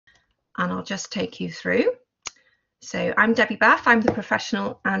and I'll just take you through. So I'm Debbie Bath, I'm the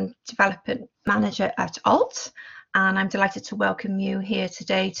Professional and Development Manager at ALT, and I'm delighted to welcome you here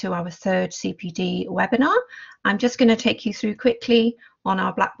today to our third CPD webinar. I'm just going to take you through quickly on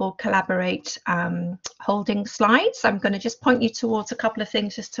our Blackboard Collaborate holding slides. I'm going to just point you towards a couple of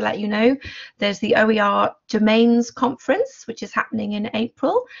things just to let you know. There's the OER Domains Conference, which is happening in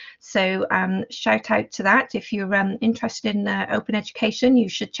April. So shout out to that. If you're interested in open education, you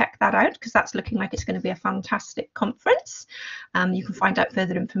should check that out because that's looking like it's going to be a fantastic conference. You can find out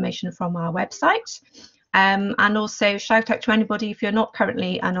further information from our website. And also shout out to anybody, if you're not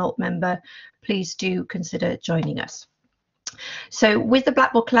currently an ALT member, please do consider joining us. So with the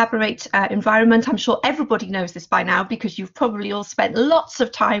Blackboard Collaborate environment, I'm sure everybody knows this by now because you've probably all spent lots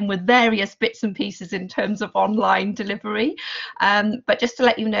of time with various bits and pieces in terms of online delivery. But just to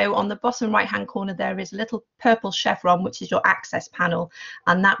let you know, on the bottom right hand corner there is a little purple chevron, which is your access panel,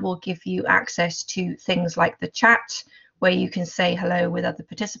 and that will give you access to things like the chat, where you can say hello with other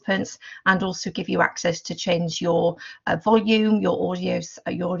participants, and also give you access to change your volume, your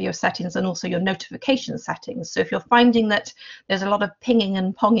audio settings, and also your notification settings. So if you're finding that there's a lot of pinging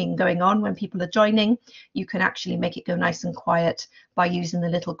and ponging going on when people are joining, you can actually make it go nice and quiet by using the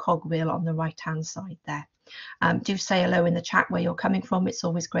little cogwheel on the right-hand side there. Do say hello in the chat where you're coming from. It's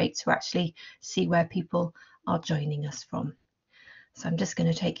always great to actually see where people are joining us from. So I'm just going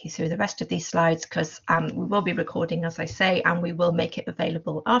to take you through the rest of these slides because we will be recording, as I say, and we will make it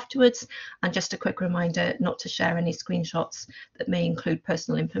available afterwards. And just a quick reminder not to share any screenshots that may include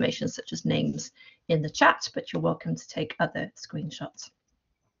personal information such as names in the chat, but you're welcome to take other screenshots.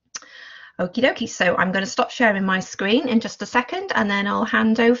 Okie dokie, so I'm going to stop sharing my screen in just a second, and then I'll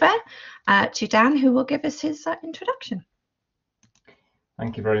hand over to Dan, who will give us his introduction.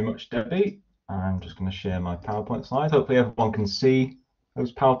 Thank you very much, Debbie. I'm just going to share my PowerPoint slides. Hopefully everyone can see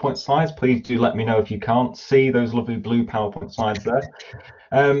those PowerPoint slides. Please do let me know if you can't see those lovely blue PowerPoint slides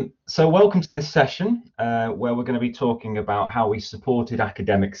there. So welcome to this session where we're going to be talking about how we supported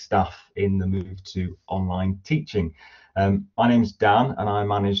academic staff in the move to online teaching. My name's Dan and I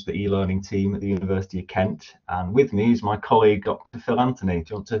manage the e-learning team at the University of Kent, and with me is my colleague Dr. Phil Anthony. Do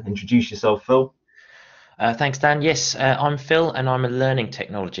you want to introduce yourself, Phil? Thanks, Dan. Yes, I'm Phil and I'm a learning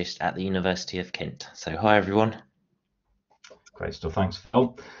technologist at the University of Kent. So hi, everyone. Great stuff. Thanks,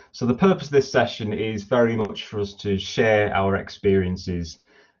 Phil. So the purpose of this session is very much for us to share our experiences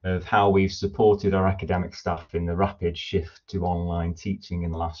of how we've supported our academic staff in the rapid shift to online teaching in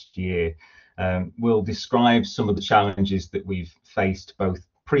the last year. We'll describe some of the challenges that we've faced both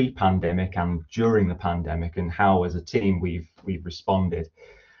pre-pandemic and during the pandemic and how as a team we've responded.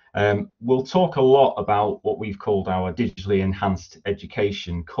 We'll talk a lot about what we've called our digitally enhanced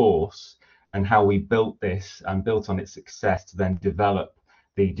education course and how we built this and built on its success to then develop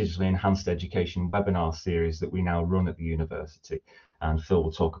the digitally enhanced education webinar series that we now run at the university. And Phil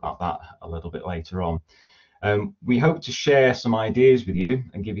will talk about that a little bit later on. We hope to share some ideas with you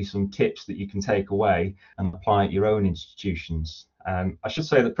and give you some tips that you can take away and apply at your own institutions. I should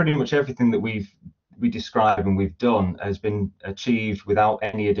say that pretty much everything that we describe and we've done has been achieved without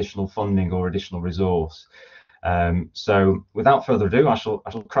any additional funding or additional resource. So without further ado, I shall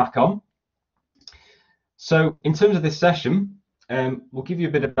crack on. So in terms of this session, we'll give you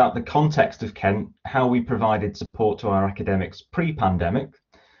a bit about the context of Kent, how we provided support to our academics pre-pandemic,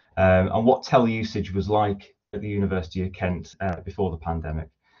 and what teleusage was like at the University of Kent before the pandemic.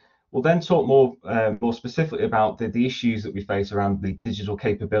 We'll then talk more specifically about the issues that we face around the digital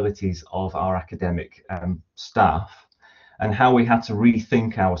capabilities of our academic staff and how we had to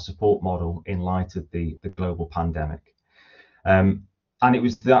rethink our support model in light of the global pandemic. And it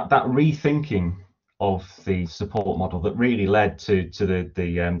was that rethinking of the support model that really led to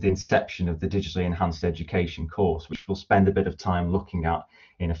the inception of the digitally enhanced education course, which we'll spend a bit of time looking at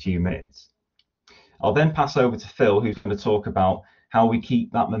in a few minutes. I'll then pass over to Phil, who's going to talk about how we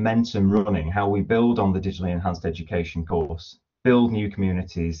keep that momentum running, how we build on the digitally enhanced education course, build new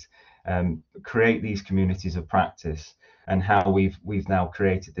communities, create these communities of practice, and how we've now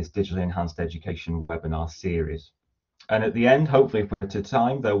created this digitally enhanced education webinar series. And at the end, hopefully if we're to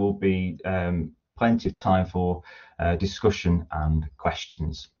time, there will be plenty of time for discussion and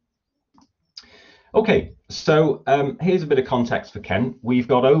questions. Okay, so here's a bit of context for Kent. We've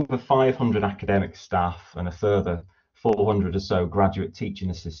got over 500 academic staff and a further 400 or so graduate teaching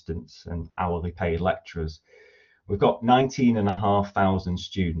assistants and hourly paid lecturers. We've got 19,500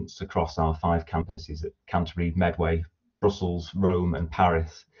 students across our 5 campuses at Canterbury, Medway, Brussels, Rome and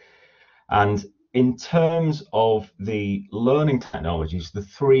Paris. And in terms of the learning technologies, the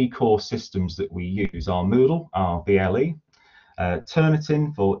 3 core systems that we use are Moodle, our BLE,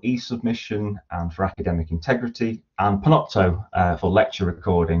 Turnitin for e-submission and for academic integrity, and Panopto for lecture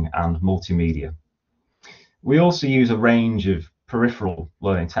recording and multimedia. We also use a range of peripheral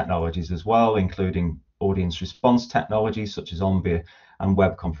learning technologies as well, including audience response technologies such as Ombia and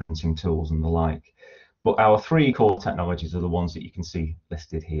web conferencing tools and the like. But our three core technologies are the ones that you can see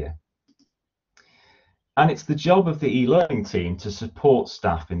listed here. And it's the job of the e-learning team to support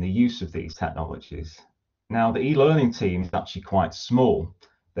staff in the use of these technologies. Now, the e-learning team is actually quite small.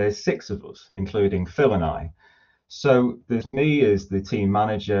 There's 6 of us, including Phil and I. So there's me as the team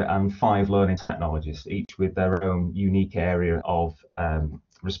manager and 5 learning technologists, each with their own unique area of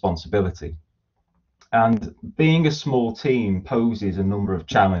responsibility. And being a small team poses a number of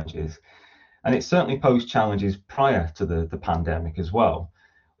challenges. And it certainly posed challenges prior to the pandemic as well.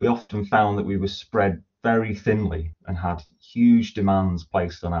 We often found that we were spread very thinly and had huge demands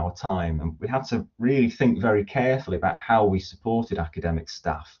placed on our time, and we had to really think very carefully about how we supported academic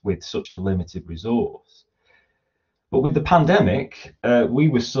staff with such a limited resource. But with the pandemic, we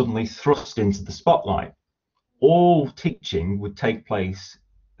were suddenly thrust into the spotlight. All teaching would take place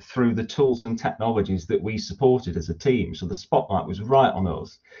through the tools and technologies that we supported as a team, so the spotlight was right on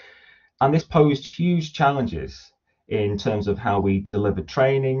us. And this posed huge challenges in terms of how we delivered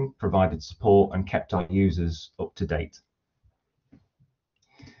training, provided support, and kept our users up to date.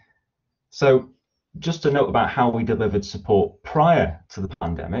 So just a note about how we delivered support prior to the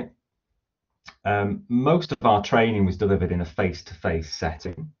pandemic. Most of our training was delivered in a face-to-face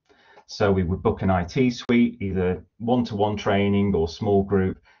setting. So we would book an IT suite, either one-to-one training or small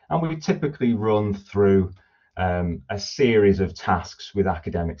group, and we would typically run through a series of tasks with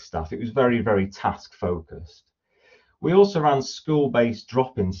academic staff. It was very, very task focused. We also ran school-based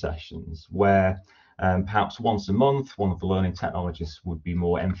drop-in sessions where perhaps once a month, one of the learning technologists would be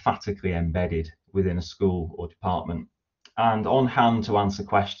more emphatically embedded within a school or department and on hand to answer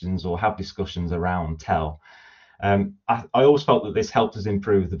questions or have discussions around TEL. I always felt that this helped us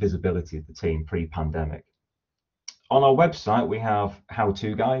improve the visibility of the team pre-pandemic. On our website, we have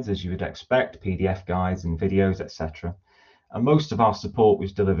how-to guides, as you would expect, PDF guides and videos, etc. And most of our support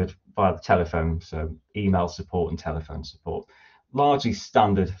was delivered via the telephone, so email support and telephone support, largely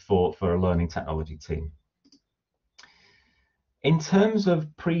standard for a learning technology team. In terms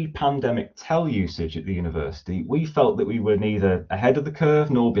of pre-pandemic TEL usage at the university, we felt that we were neither ahead of the curve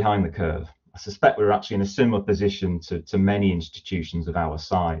nor behind the curve. I suspect we were actually in a similar position to many institutions of our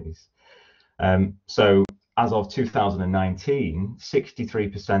size. So as of 2019,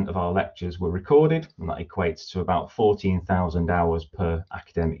 63% of our lectures were recorded, and that equates to about 14,000 hours per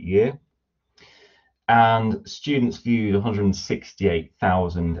academic year. And students viewed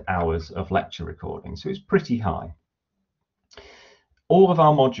 168,000 hours of lecture recording, so it's pretty high. All of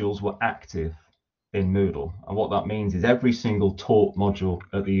our modules were active in Moodle, and what that means is every single taught module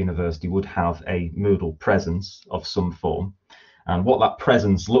at the university would have a Moodle presence of some form. And what that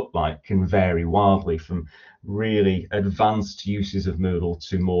presence looked like can vary wildly from really advanced uses of Moodle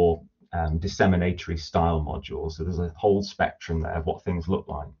to more disseminatory style modules. So there's a whole spectrum there of what things look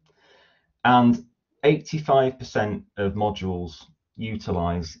like. And 85% of modules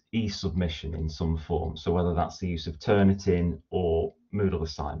utilize e-submission in some form. So whether that's the use of Turnitin or Moodle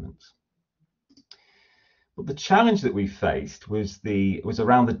assignments. But the challenge that we faced was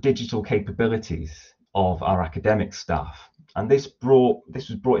around the digital capabilities of our academic staff. And this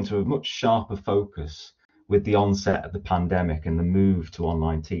was brought into a much sharper focus with the onset of the pandemic and the move to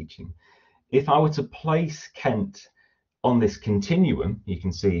online teaching. If I were to place Kent on this continuum, you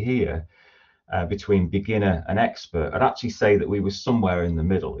can see here, between beginner and expert, I'd actually say that we were somewhere in the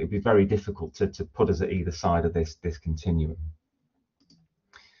middle. It'd be very difficult to put us at either side of this continuum.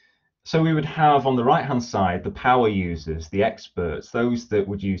 So we would have on the right-hand side the power users, the experts, those that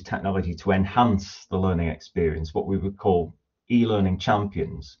would use technology to enhance the learning experience, what we would call e-learning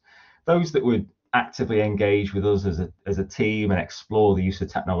champions, those that would actively engage with us as a team and explore the use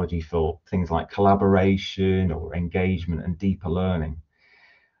of technology for things like collaboration or engagement and deeper learning.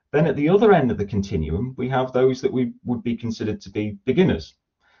 Then at the other end of the continuum, we have those that we would be considered to be beginners,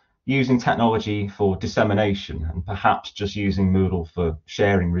 using technology for dissemination and perhaps just using Moodle for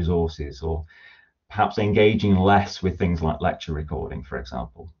sharing resources or perhaps engaging less with things like lecture recording, for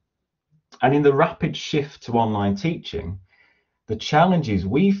example. And in the rapid shift to online teaching, the challenges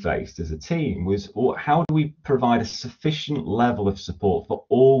we faced as a team was how do we provide a sufficient level of support for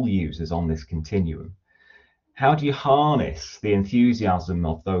all users on this continuum? How do you harness the enthusiasm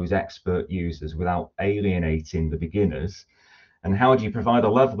of those expert users without alienating the beginners? And how do you provide a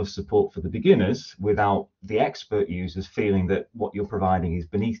level of support for the beginners without the expert users feeling that what you're providing is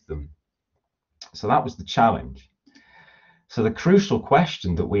beneath them? So that was the challenge. So the crucial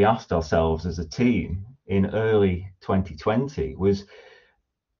question that we asked ourselves as a team in early 2020 was,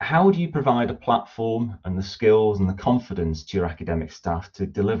 how do you provide a platform and the skills and the confidence to your academic staff to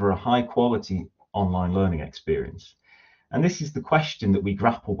deliver a high quality online learning experience? And this is the question that we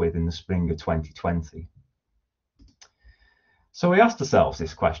grapple with in the spring of 2020. So we asked ourselves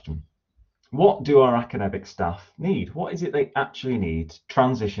this question: what do our academic staff need? What is it they actually need to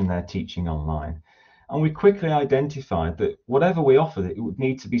transition their teaching online? And we quickly identified that whatever we offered, it would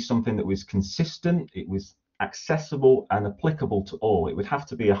need to be something that was consistent, it was accessible and applicable to all. It would have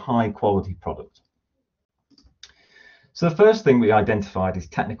to be a high quality product. So the first thing we identified is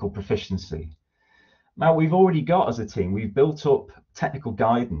technical proficiency. Now, we've already got, as a team, we've built up technical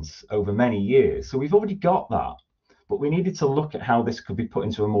guidance over many years, so we've already got that, but we needed to look at how this could be put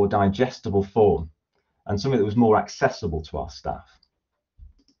into a more digestible form and something that was more accessible to our staff.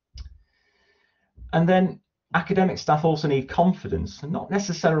 And then academic staff also need confidence, and not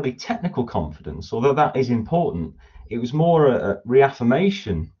necessarily technical confidence, although that is important. It was more a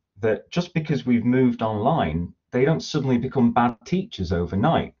reaffirmation that just because we've moved online, they don't suddenly become bad teachers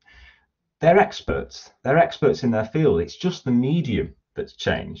overnight. They're experts in their field. It's just the medium that's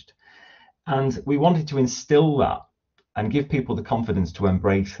changed. And we wanted to instill that and give people the confidence to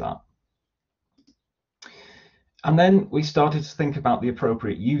embrace that. And then we started to think about the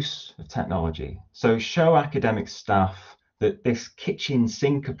appropriate use of technology. So show academic staff that this kitchen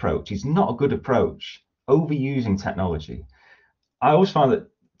sink approach is not a good approach, overusing technology. I always find that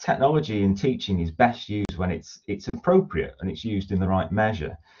technology in teaching is best used when it's appropriate and it's used in the right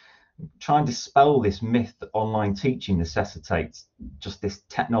measure. Try and dispel this myth that online teaching necessitates just this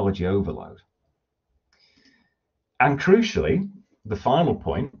technology overload. And crucially, the final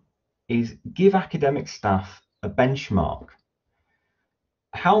point is give academic staff a benchmark.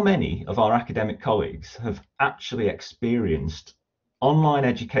 How many of our academic colleagues have actually experienced online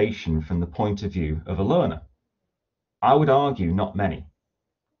education from the point of view of a learner? I would argue not many.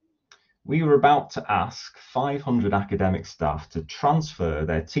 We were about to ask 500 academic staff to transfer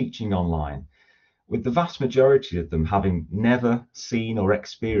their teaching online, with the vast majority of them having never seen or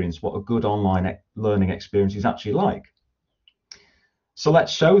experienced what a good online learning experience is actually like. So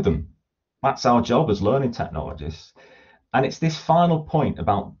let's show them. That's our job as learning technologists. And it's this final point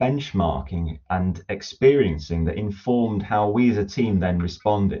about benchmarking and experiencing that informed how we as a team then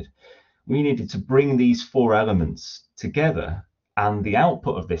responded. We needed to bring these four elements together, and the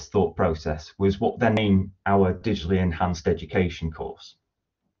output of this thought process was what then named our digitally enhanced education course.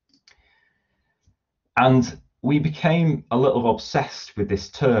 And we became a little obsessed with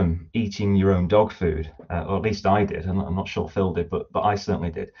this term, eating your own dog food, or at least I did. I'm not sure Phil did, but I certainly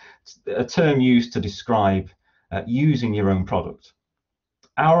did. It's a term used to describe using your own product.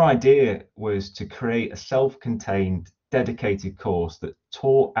 Our idea was to create a self-contained, dedicated course that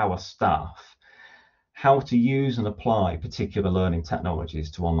taught our staff how to use and apply particular learning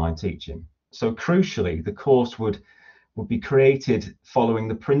technologies to online teaching. So crucially, the course would be created following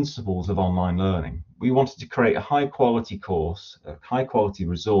the principles of online learning. We wanted to create a high quality course, a high quality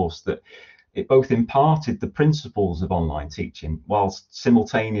resource that it both imparted the principles of online teaching whilst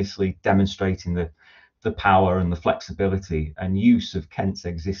simultaneously demonstrating the power and the flexibility and use of Kent's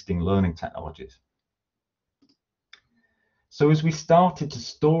existing learning technologies. So as we started to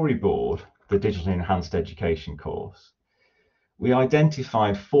storyboard the digitally enhanced education course, we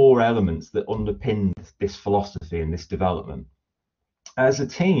identified four elements that underpinned this philosophy and this development. As a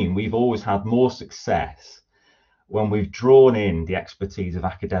team, we've always had more success when we've drawn in the expertise of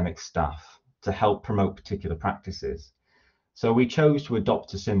academic staff to help promote particular practices. So we chose to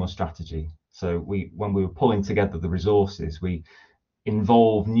adopt a similar strategy. So when we were pulling together the resources, we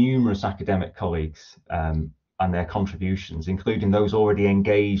involved numerous academic colleagues and their contributions, including those already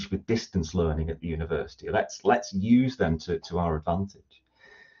engaged with distance learning at the university. Let's use them to our advantage.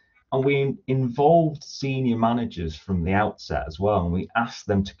 And we involved senior managers from the outset as well, and we asked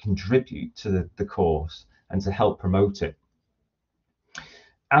them to contribute to the course and to help promote it.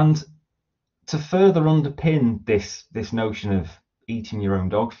 And to further underpin this notion of eating your own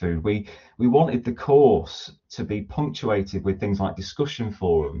dog food, we wanted the course to be punctuated with things like discussion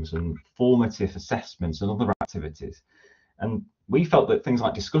forums and formative assessments and other activities. And we felt that things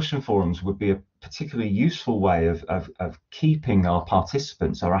like discussion forums would be a particularly useful way of keeping our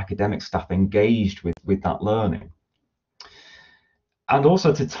participants, our academic staff, engaged with that learning. And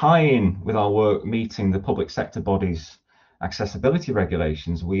also to tie in with our work meeting the public sector bodies' accessibility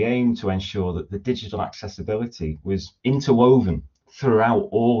regulations, we aim to ensure that the digital accessibility was interwoven throughout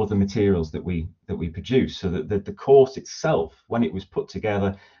all of the materials that we produce, so that the course itself, when it was put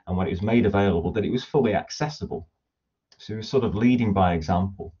together and when it was made available, that it was fully accessible. So we're sort of leading by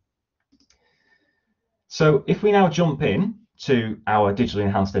example. So if we now jump in to our digitally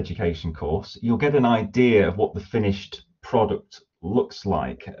enhanced education course, you'll get an idea of what the finished product looks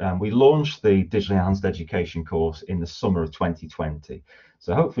like. We launched the digitally enhanced education course in the summer of 2020.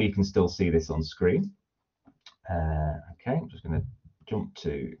 So hopefully you can still see this on screen. Okay, I'm just going to jump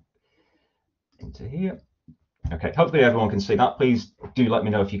into here. Okay, hopefully everyone can see that. Please do let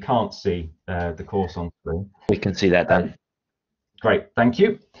me know if you can't see the course on screen. We can see that, Dan. Great, thank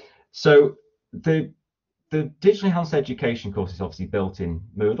you. So the digitally enhanced education course is obviously built in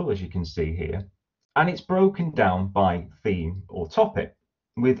Moodle, as you can see here, and it's broken down by theme or topic,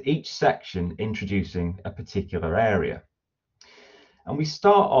 with each section introducing a particular area. And we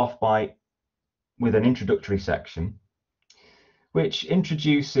start off with an introductory section, which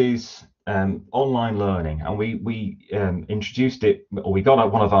introduces online learning, and we introduced it, or we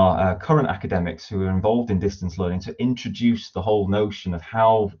got one of our current academics who are involved in distance learning to introduce the whole notion of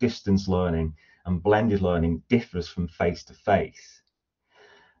how distance learning and blended learning differs from face-to-face.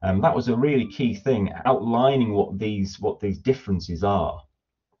 That was a really key thing, outlining what these differences are.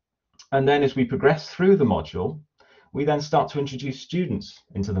 And then as we progress through the module, we then start to introduce students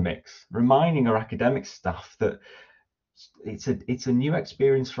into the mix, reminding our academic staff that it's a new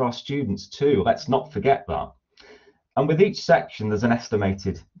experience for our students too. Let's not forget that. And with each section, there's an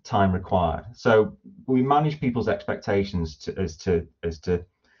estimated time required. So we manage people's expectations as to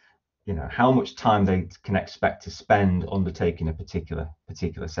you know how much time they can expect to spend undertaking a particular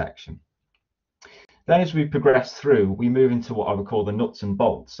section. Then as we progress through, we move into what I would call the nuts and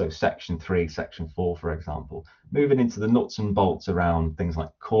bolts. So section 3, section 4, for example, moving into the nuts and bolts around things like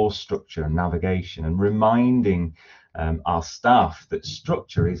course structure and navigation, and reminding our staff that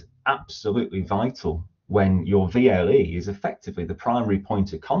structure is absolutely vital when your VLE is effectively the primary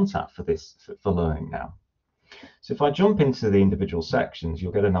point of contact for learning now. So if I jump into the individual sections,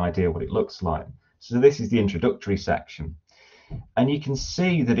 you'll get an idea what it looks like. So this is the introductory section. And you can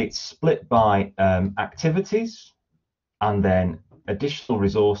see that it's split by activities and then additional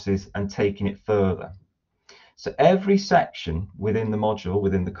resources and taking it further. So every section within the module,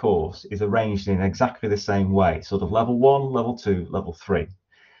 within the course, is arranged in exactly the same way, sort of level 1, level 2, level 3.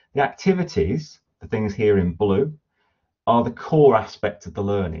 The activities, the things here in blue, are the core aspect of the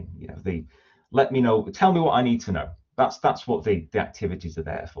learning. You know, let me know, tell me what I need to know. That's what the activities are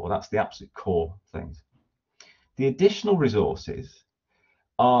there for. That's the absolute core things. The additional resources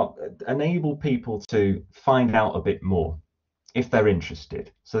enable people to find out a bit more if they're interested.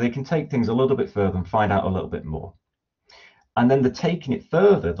 So they can take things a little bit further and find out a little bit more. And then the taking it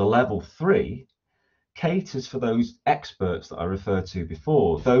further, the level 3, caters for those experts that I referred to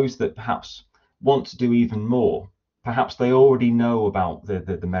before, those that perhaps want to do even more. Perhaps they already know about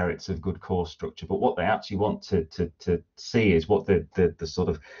the merits of good course structure, but what they actually want to see is what the sort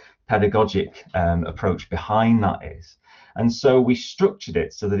of pedagogic approach behind that is. And so we structured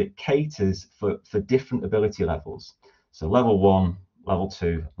it so that it caters for different ability levels. So level 1, level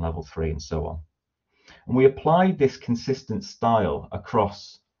 2, level 3, and so on. And we applied this consistent style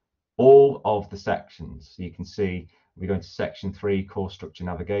across all of the sections. So you can see we go into section 3, course structure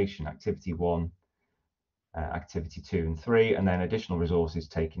navigation, activity 1, activity 2 and 3, and then additional resources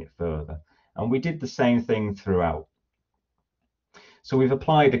taking it further. And we did the same thing throughout. So we've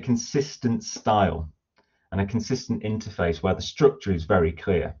applied a consistent style and a consistent interface where the structure is very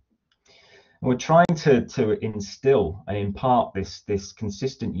clear. And we're trying to instill and impart this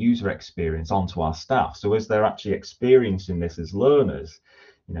consistent user experience onto our staff. So as they're actually experiencing this as learners,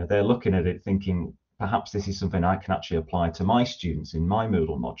 you know, they're looking at it thinking, perhaps this is something I can actually apply to my students in my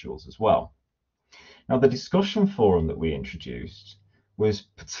Moodle modules as well. Now, the discussion forum that we introduced was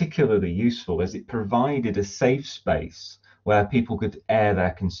particularly useful as it provided a safe space where people could air their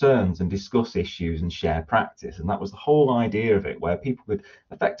concerns and discuss issues and share practice. And that was the whole idea of it, where people could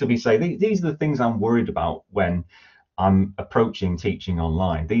effectively say, these are the things I'm worried about when I'm approaching teaching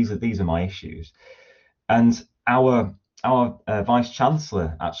online. These are my issues. And our Vice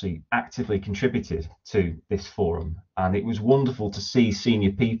Chancellor actually actively contributed to this forum. And it was wonderful to see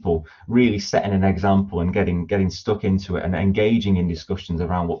senior people really setting an example and getting stuck into it and engaging in discussions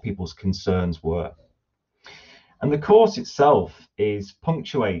around what people's concerns were. And the course itself is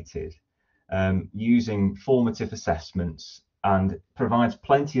punctuated using formative assessments and provides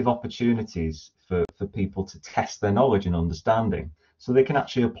plenty of opportunities for people to test their knowledge and understanding, so they can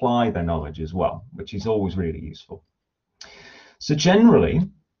actually apply their knowledge as well, which is always really useful. So generally,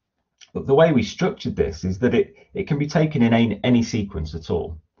 the way we structured this is that it can be taken in any sequence at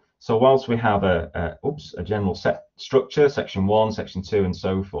all. So whilst we have a general set structure, section 1, section 2, and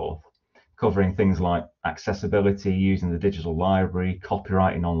so forth, covering things like accessibility, using the digital library,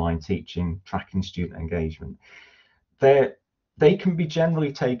 copywriting, online teaching, tracking student engagement. They can be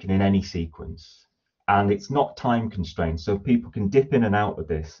generally taken in any sequence, and it's not time constrained, so people can dip in and out of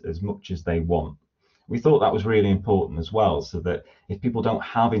this as much as they want. We thought that was really important as well, so that if people don't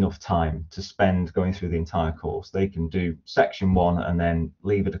have enough time to spend going through the entire course, they can do section 1 and then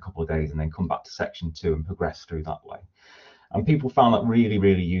leave it a couple of days and then come back to section 2 and progress through that way. And people found that really,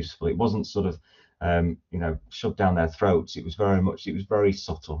 really useful. It wasn't sort of shoved down their throats. It was very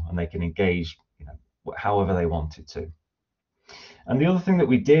subtle, and they can engage however they wanted to. And the other thing that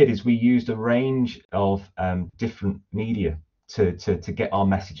we did is we used a range of different media to get our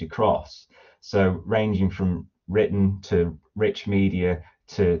message across. So ranging from written to rich media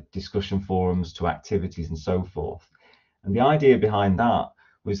to discussion forums to activities and so forth. And the idea behind that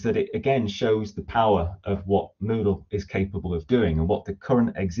was that it again shows the power of what Moodle is capable of doing and what the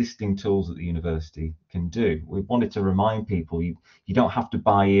current existing tools at the university can do. We wanted to remind people you don't have to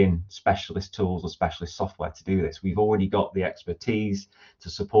buy in specialist tools or specialist software to do this. We've already got the expertise to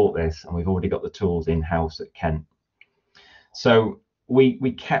support this, and we've already got the tools in-house at Kent. So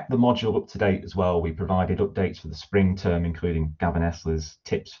we kept the module up to date as well. We provided updates for the spring term, including Gavin Essler's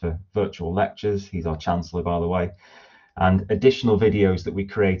tips for virtual lectures. He's our Chancellor, by the way. And additional videos that we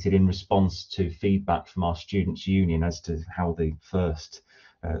created in response to feedback from our students' union as to how the first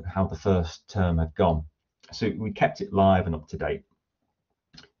term had gone. So we kept it live and up to date.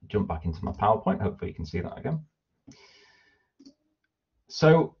 Jump back into my PowerPoint. Hopefully you can see that again.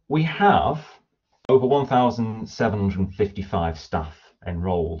 So we have over 1,755 staff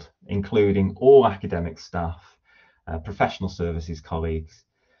enrolled, including all academic staff, professional services colleagues,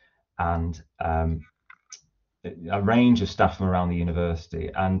 and a range of staff from around the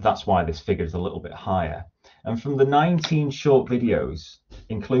university, and that's why this figure is a little bit higher. And from the 19 short videos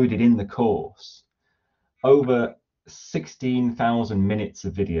included in the course, over 16,000 minutes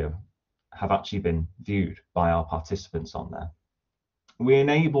of video have actually been viewed by our participants on there. We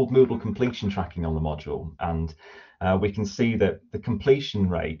enabled Moodle completion tracking on the module, and we can see that the completion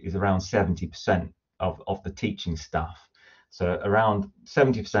rate is around 70% of the teaching staff. So around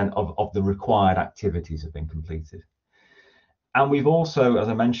 70% of the required activities have been completed. And we've also, as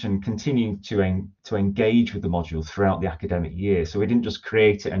I mentioned, continued to engage with the module throughout the academic year. So we didn't just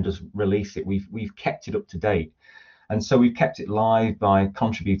create it and just release it. We've kept it up to date. And so we've kept it live by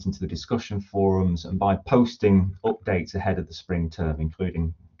contributing to the discussion forums and by posting updates ahead of the spring term,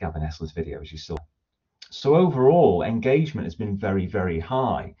 including Gavin Essler's video, as you saw. So overall, engagement has been very, very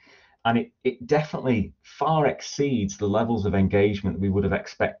high. And it definitely far exceeds the levels of engagement we would have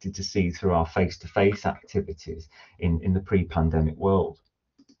expected to see through our face-to-face activities in the pre-pandemic world.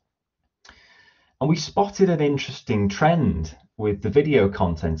 And we spotted an interesting trend with the video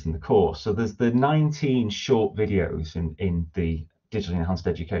content in the course. So there's the 19 short videos in the Digitally Enhanced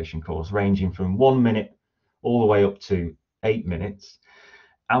Education course, ranging from 1 minute all the way up to 8 minutes.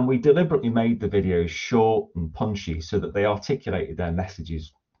 And we deliberately made the videos short and punchy so that they articulated their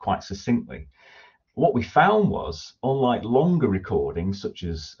messages quite succinctly. What we found was, unlike longer recordings such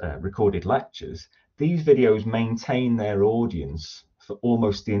as recorded lectures, these videos maintain their audience for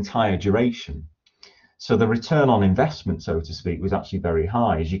almost the entire duration. So the return on investment, so to speak, was actually very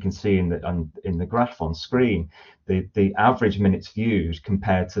high. As you can see in the graph on screen, the average minutes viewed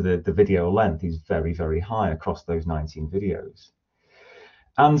compared to the video length is very, very high across those 19 videos.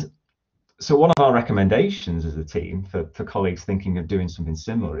 And so one of our recommendations as a team for colleagues thinking of doing something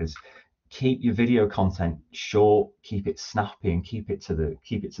similar is keep your video content short, keep it snappy, and keep it to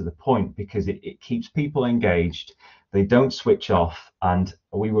the point, because it keeps people engaged. They don't switch off, and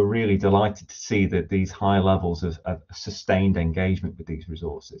we were really delighted to see that these high levels of sustained engagement with these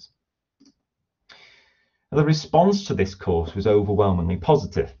resources. The response to this course was overwhelmingly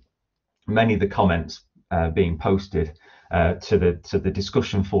positive. Many of the comments being posted to the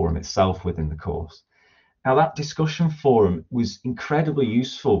discussion forum itself within the course. Now, that discussion forum was incredibly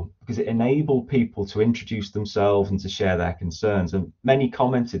useful because it enabled people to introduce themselves and to share their concerns, and many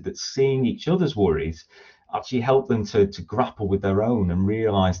commented that seeing each other's worries actually helped them to grapple with their own and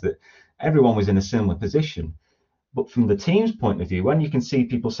realize that everyone was in a similar position. But from the team's point of view, when you can see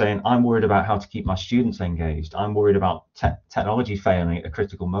people saying, I'm worried about how to keep my students engaged, I'm worried about technology failing at a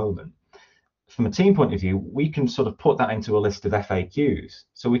critical moment, from a team point of view, we can sort of put that into a list of FAQs,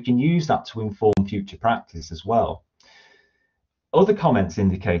 so we can use that to inform future practice as well. Other comments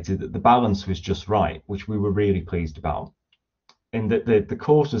indicated that the balance was just right, which we were really pleased about, in that the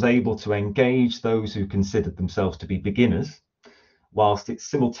course was able to engage those who considered themselves to be beginners, whilst it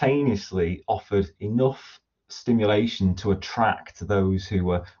simultaneously offered enough stimulation to attract those who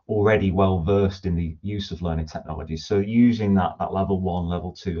were already well versed in the use of learning technologies. So using that level 1,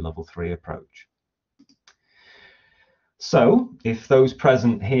 level 2, level 3 approach. So if those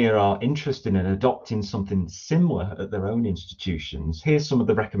present here are interested in adopting something similar at their own institutions, here's some of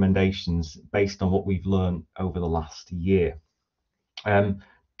the recommendations based on what we've learned over the last year.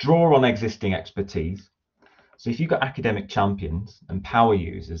 Draw on existing expertise. So if you've got academic champions and power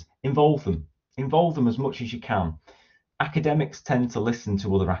users, involve them. Involve them as much as you can. Academics tend to listen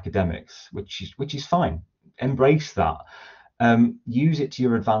to other academics, which is fine. Embrace that. Use it to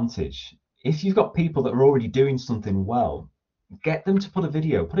your advantage. If you've got people that are already doing something well, get them to put a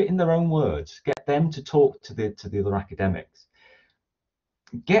video, put it in their own words, get them to talk to the other academics.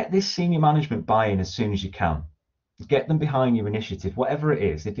 Get this senior management buy-in as soon as you can. Get them behind your initiative, whatever it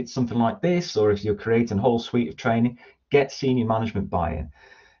is. If it's something like this, or if you're creating a whole suite of training, get senior management buy-in,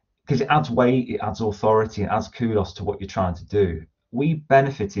 because it adds weight, it adds authority, it adds kudos to what you're trying to do. We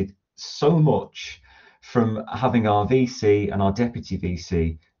benefited so much from having our VC and our deputy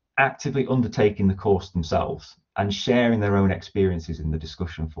VC actively undertaking the course themselves and sharing their own experiences in the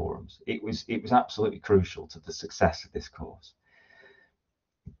discussion forums. It was absolutely crucial to the success of this course.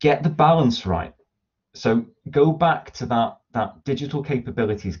 Get the balance right. So go back to that digital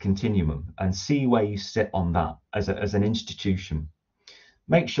capabilities continuum and see where you sit on that as an institution.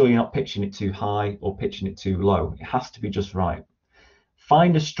 Make sure you're not pitching it too high or pitching it too low. It has to be just right.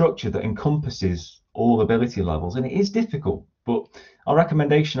 Find a structure that encompasses all ability levels, and it is difficult, but our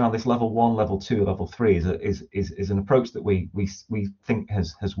recommendation on this level 1, level 2, level 3 is an approach that we think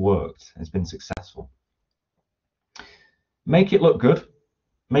has worked, has been successful. Make it look good.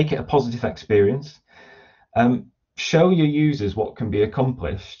 Make it a positive experience. Show your users what can be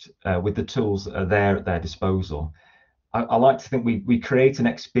accomplished with the tools that are there at their disposal. I like to think we create an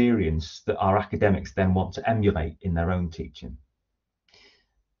experience that our academics then want to emulate in their own teaching.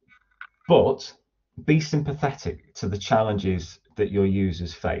 But be sympathetic to the challenges that your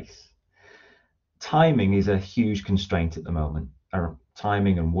users face. Timing is a huge constraint at the moment,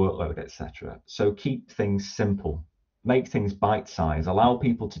 timing and workload, etc. So keep things simple. Make things bite-sized. Allow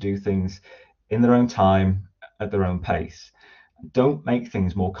people to do things in their own time, at their own pace. Don't make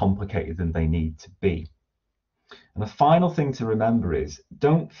things more complicated than they need to be. And the final thing to remember is,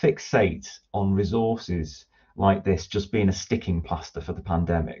 don't fixate on resources like this just being a sticking plaster for the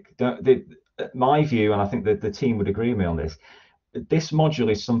pandemic. My view, and I think that the team would agree with me on this, this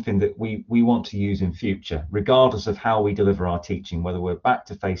module is something that we want to use in future, regardless of how we deliver our teaching, whether we're back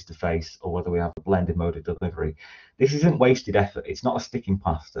to face-to-face or whether we have a blended mode of delivery. This isn't wasted effort. It's not a sticking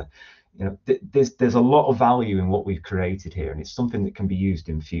plaster. You know, there's a lot of value in what we've created here, and it's something that can be used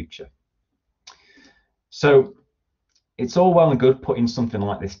in future. So it's all well and good putting something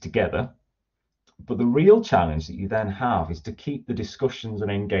like this together, but the real challenge that you then have is to keep the discussions and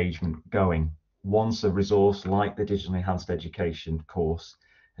engagement going once a resource like the Digitally Enhanced Education course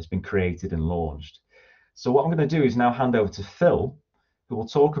has been created and launched. So what I'm going to do is now hand over to Phil, who will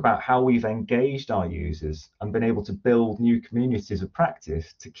talk about how we've engaged our users and been able to build new communities of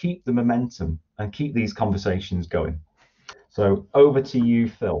practice to keep the momentum and keep these conversations going. So over to you,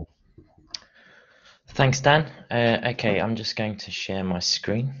 Phil. Thanks, Dan. Okay, I'm just going to share my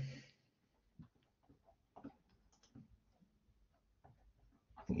screen.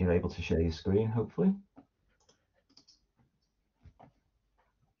 I think you're able to share your screen, hopefully.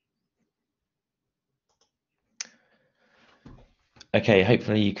 Okay,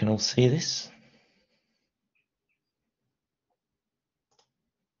 hopefully you can all see this.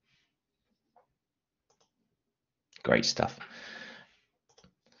 Great stuff.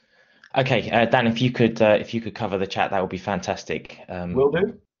 Okay, Dan, if you could cover the chat, that would be fantastic. Will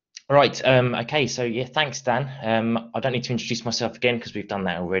do. Right. Okay. So yeah, thanks, Dan. I don't need to introduce myself again because we've done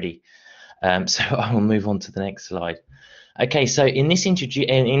that already. So I will move on to the next slide. Okay. So in this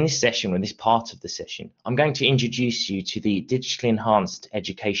session, or this part of the session, I'm going to introduce you to the Digitally Enhanced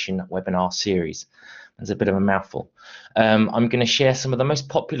Education webinar series. There's a bit of a mouthful. I'm going to share some of the most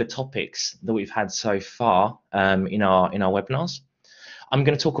popular topics that we've had so far in our webinars. I'm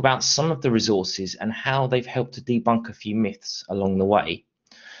going to talk about some of the resources and how they've helped to debunk a few myths along the way.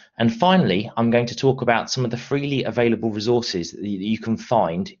 And finally, I'm going to talk about some of the freely available resources that you can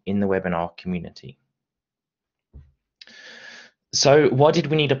find in the webinar community. So why did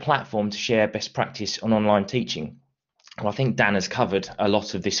we need a platform to share best practice on online teaching? Well, I think Dan has covered a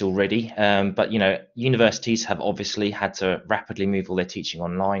lot of this already, but you know, universities have obviously had to rapidly move all their teaching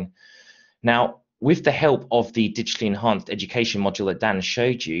online. Now, with the help of the Digitally Enhanced Education module that Dan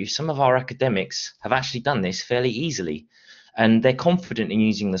showed you, some of our academics have actually done this fairly easily. and they're confident in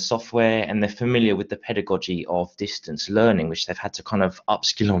using the software, and they're familiar with the pedagogy of distance learning, which they've had to kind of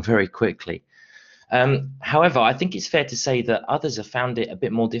upskill on very quickly. However, I think it's fair to say that others have found it a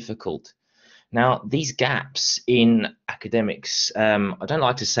bit more difficult. Now, these gaps in academics, I don't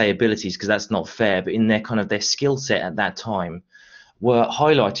like to say abilities because that's not fair, but in their skill set at that time, were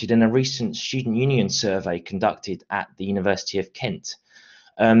highlighted in a recent student union survey conducted at the University of Kent.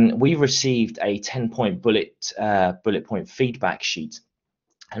 We received a 10-point bullet point feedback sheet,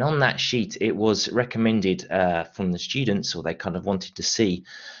 and on that sheet it was recommended from the students, or they kind of wanted to see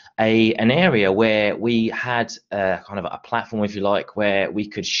an area where we had kind of a platform, if you like, where we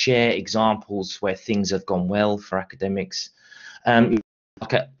could share examples where things have gone well for academics,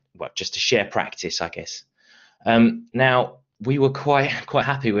 just to share practice, I guess. Now, we were quite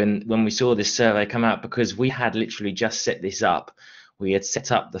happy when we saw this survey come out, because we had literally just set this up. We had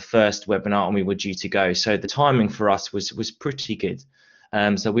set up the first webinar and we were due to go, so the timing for us was pretty good.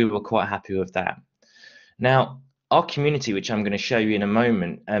 So we were quite happy with that. Now, our community, which I'm going to show you in a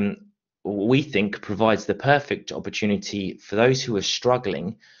moment, we think provides the perfect opportunity for those who are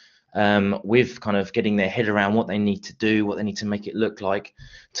struggling with kind of getting their head around what they need to do, what they need to make it look like,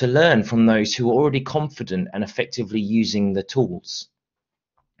 to learn from those who are already confident and effectively using the tools.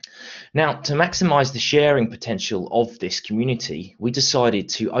 Now, to maximize the sharing potential of this community, we decided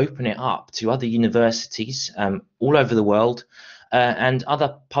to open it up to other universities all over the world and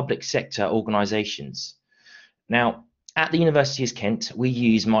other public sector organizations. Now, at the University of Kent, we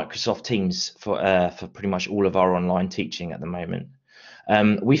use Microsoft Teams for pretty much all of our online teaching at the moment.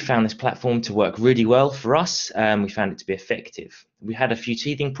 We found this platform to work really well for us. We found it to be effective. We had a few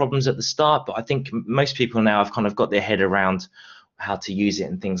teething problems at the start, but I think most people now have kind of got their head around how to use it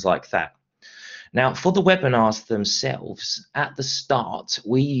and things like that. Now, for the webinars themselves, at the start,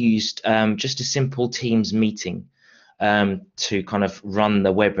 we used just a simple Teams meeting to kind of run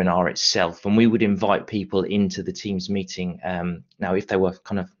the webinar itself, and we would invite people into the Teams meeting. Now, if they were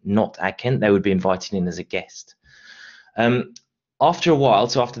kind of not at Kent, they would be invited in as a guest. After a while,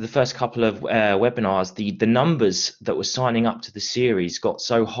 so after the first couple of webinars, the numbers that were signing up to the series got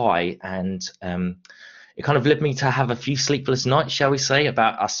so high, and it kind of led me to have a few sleepless nights, shall we say,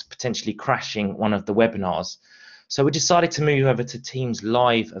 about us potentially crashing one of the webinars. So we decided to move over to Teams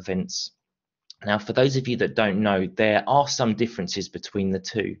live events. Now, for those of you that don't know, there are some differences between the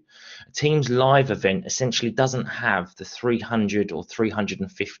two. A Teams live event essentially doesn't have the 300 or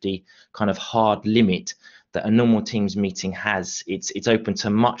 350 kind of hard limit that a normal Teams meeting has. It's open to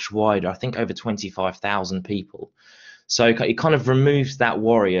much wider, I think over 25,000 people. So it kind of removes that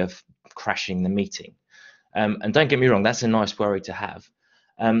worry of crashing the meeting. And don't get me wrong, that's a nice worry to have.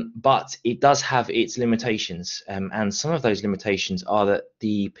 But it does have its limitations, and some of those limitations are that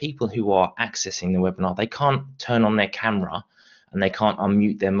the people who are accessing the webinar, they can't turn on their camera and they can't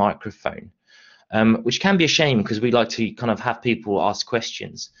unmute their microphone, which can be a shame because we like to kind of have people ask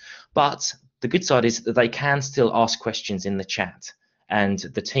questions. But the good side is that they can still ask questions in the chat, and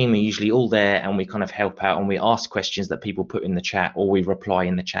the team are usually all there, and we kind of help out and we ask questions that people put in the chat, or we reply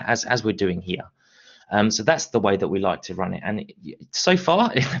in the chat as we're doing here. So that's the way that we like to run it, and so far,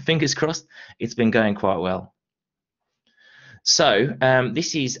 fingers crossed, it's been going quite well. So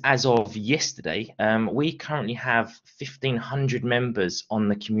this is as of yesterday. We currently have 1,500 members on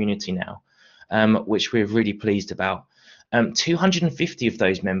the community now, which we're really pleased about. 250 of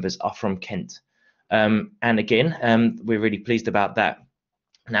those members are from Kent, and again, we're really pleased about that.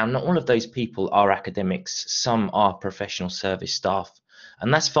 Now, not all of those people are academics. Some are professional service staff.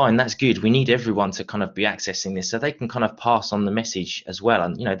 And that's fine, that's good. We need everyone to kind of be accessing this so they can kind of pass on the message as well.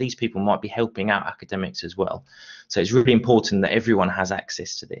 And, you know, these people might be helping out academics as well. So it's really important that everyone has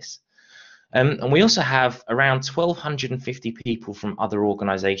access to this. And we also have around 1,250 people from other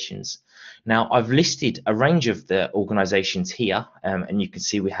organizations. Now, I've listed a range of the organizations here, and you can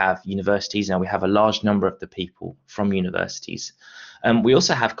see we have universities, and we have a large number of the people from universities. We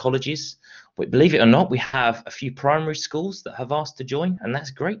also have colleges. Believe it or not, we have a few primary schools that have asked to join, and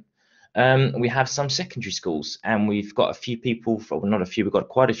that's great. We have some secondary schools, and we've got a few people, well, not a few, we've got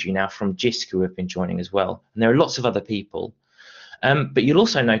quite a few now from JISC who have been joining as well. And there are lots of other people. But you'll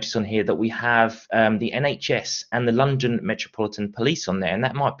also notice on here that we have the NHS and the London Metropolitan Police on there, and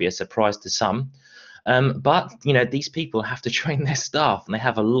that might be a surprise to some. But, you know, these people have to train their staff, and they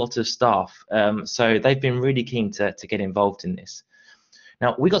have a lot of staff. So they've been really keen to get involved in this.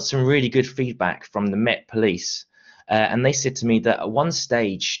 Now, we got some really good feedback from the Met Police, and they said to me that at one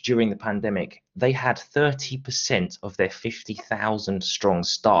stage during the pandemic, they had 30% of their 50,000 strong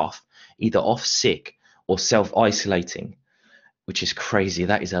staff either off sick or self-isolating. which is crazy.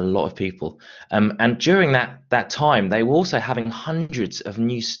 That is a lot of people. And during that time, they were also having hundreds of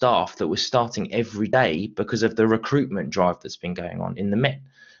new staff that were starting every day because of the recruitment drive that's been going on in the Met,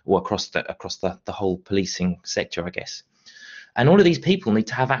 or across the whole policing sector, I guess. And all of these people need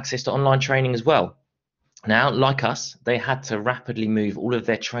to have access to online training as well. Now, like us, they had to rapidly move all of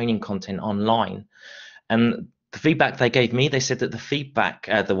their training content online. And the feedback they gave me, they said that the feedback,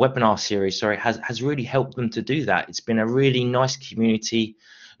 the webinar series, sorry, has really helped them to do that. It's been a really nice community,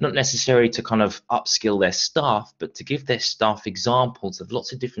 not necessarily to kind of upskill their staff, but to give their staff examples of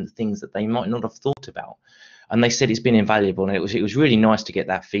lots of different things that they might not have thought about. And they said it's been invaluable, and it was really nice to get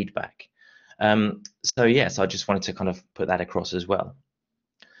that feedback. So yes, I just wanted to kind of put that across as well.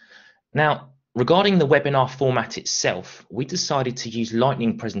 Now, regarding the webinar format itself, we decided to use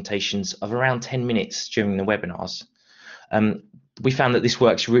lightning presentations of around 10 minutes during the webinars. We found that this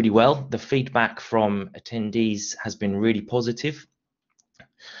works really well. The feedback from attendees has been really positive.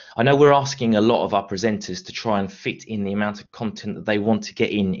 I know we're asking a lot of our presenters to try and fit in the amount of content that they want to get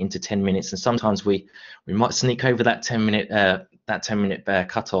into 10 minutes, and sometimes we might sneak over that 10-minute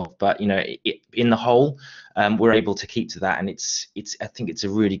cutoff. But you know, in the whole, we're able to keep to that, and I think it's a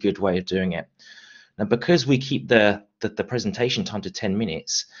really good way of doing it. Now, because we keep the presentation time to 10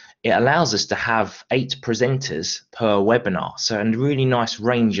 minutes, it allows us to have 8 presenters per webinar, so a really nice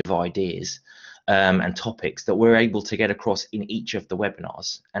range of ideas and topics that we're able to get across in each of the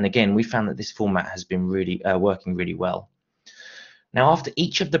webinars. And again, we found that this format has been really working really well. Now, after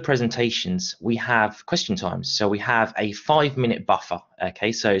each of the presentations, we have question times. So we have a 5-minute buffer.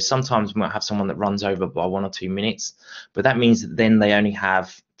 Okay, so sometimes we might have someone that runs over by 1 or 2 minutes, but that means that then they only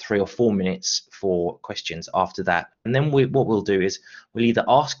have 3 or 4 minutes for questions after that. And then what we'll do is we'll either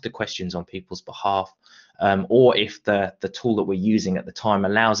ask the questions on people's behalf, or if the tool that we're using at the time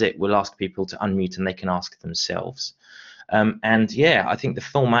allows it, we'll ask people to unmute and they can ask themselves. And yeah, I think the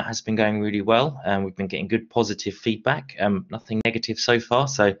format has been going really well. We've been getting good positive feedback, nothing negative so far.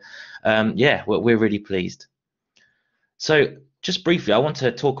 So yeah, we're really pleased. So just briefly, I want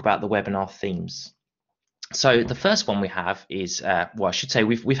to talk about the webinar themes. So the first one we have is, well, I should say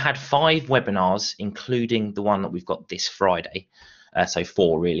we've had 5 webinars, including the one that we've got this Friday. So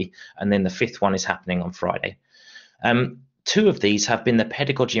 4 really, and then the 5th one is happening on Friday. 2 of these have been the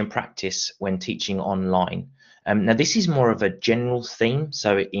pedagogy and practice when teaching online. Now this is more of a general theme,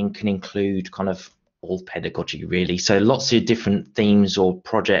 so it can include kind of all pedagogy really. So lots of different themes or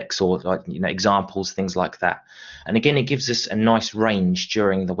projects or like, you know, examples, things like that. And again, it gives us a nice range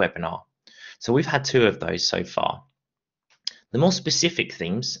during the webinar. So we've had 2 of those so far. The more specific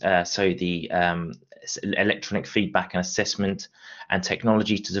themes, so the electronic feedback and assessment and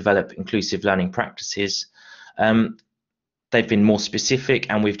technology to develop inclusive learning practices, they've been more specific,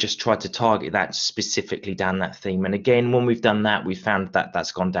 and we've just tried to target that specifically down that theme. And again, when we've done that, we found that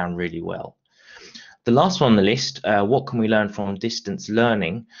that's gone down really well. The last one on the list, what can we learn from distance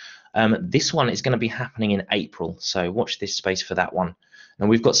learning? This one is going to be happening in April, so watch this space for that one. And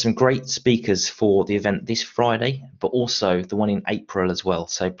we've got some great speakers for the event this Friday, but also the one in April as well.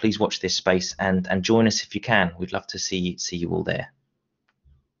 So please watch this space and join us if you can. We'd love to see you all there.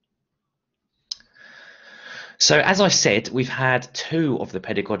 So as I said, we've had 2 of the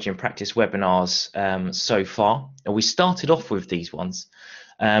pedagogy and practice webinars so far. And we started off with these ones.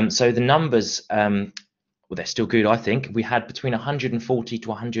 So the numbers, well, they're still good, I think. We had between 140 to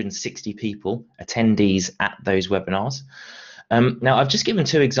 160 people, attendees at those webinars. Now, I've just given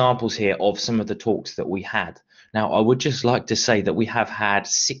 2 examples here of some of the talks that we had. Now, I would just like to say that we have had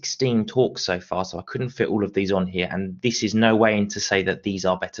 16 talks so far, so I couldn't fit all of these on here. And this is no way in to say that these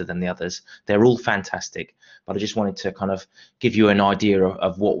are better than the others. They're all fantastic, but I just wanted to kind of give you an idea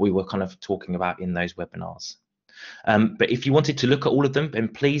of what we were kind of talking about in those webinars. But if you wanted to look at all of them, then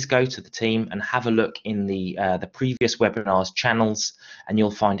please go to the team and have a look in the previous webinars channels, and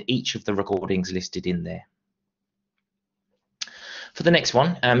you'll find each of the recordings listed in there. For the next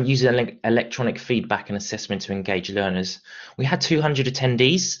one, using electronic feedback and assessment to engage learners, we had 200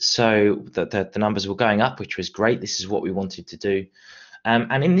 attendees, so the numbers were going up, which was great. This is what we wanted to do.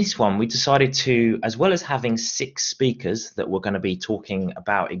 And in this one, we decided to, as well as having 6 speakers that were going to be talking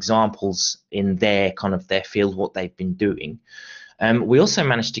about examples in their field, what they've been doing, we also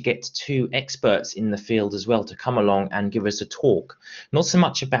managed to get 2 experts in the field as well to come along and give us a talk, not so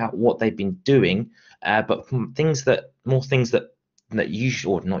much about what they've been doing, but more things that you,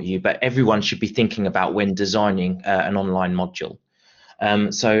 or not you, but everyone should be thinking about when designing an online module.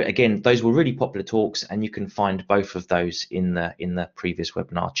 So again, those were really popular talks, and you can find both of those in the previous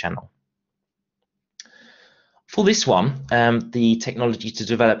webinar channel. For this one, the technology to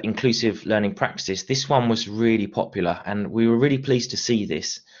develop inclusive learning practices, this one was really popular, and we were really pleased to see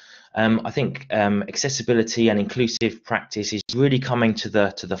this. I think accessibility and inclusive practice is really coming to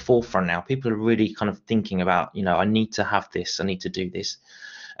the forefront now. People are really kind of thinking about, you know, I need to have this, I need to do this,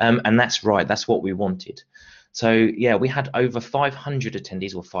 and that's right. That's what we wanted. So yeah, we had over 500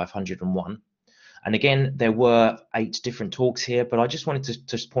 attendees, or 501. And again, there were 8 different talks here, but I just wanted to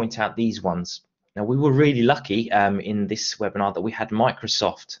just point out these ones. Now, we were really lucky in this webinar that we had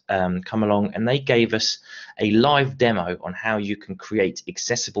Microsoft come along, and they gave us a live demo on how you can create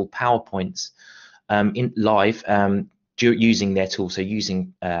accessible PowerPoints in live using their tool, so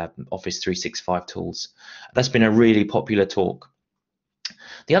using Office 365 tools. That's been a really popular talk.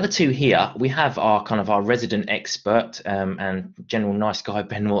 The other 2 here, we have our kind of our resident expert and general nice guy,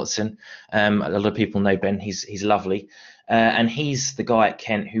 Ben Watson. A lot of people know Ben. He's lovely, and he's the guy at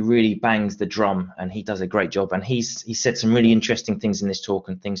Kent who really bangs the drum, and he does a great job. And he said some really interesting things in this talk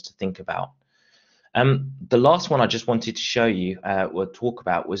and things to think about. The last one I just wanted to show you or talk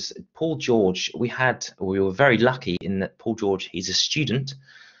about was Paul George. We were very lucky in that Paul George, he's a student.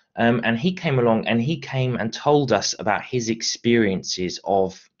 And he came along and he came and told us about his experiences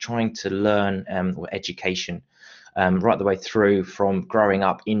of trying to learn education right the way through from growing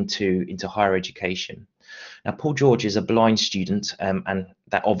up into higher education. Now, Paul George is a blind student, and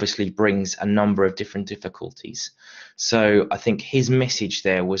that obviously brings a number of different difficulties. So I think his message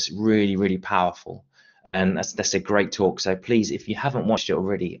there was really, really powerful. And that's a great talk. So please, if you haven't watched it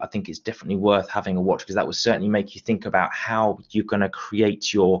already, I think it's definitely worth having a watch, because that will certainly make you think about how you're going to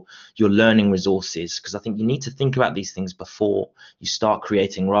create your learning resources, because I think you need to think about these things before you start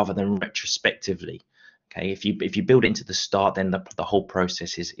creating rather than retrospectively. Okay, if you build it into the start, then the whole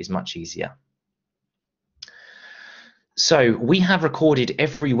process is much easier. So we have recorded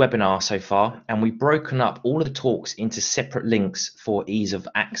every webinar so far, and we've broken up all of the talks into separate links for ease of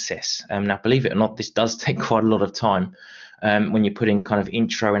access. Now, believe it or not, this does take quite a lot of time when you're putting kind of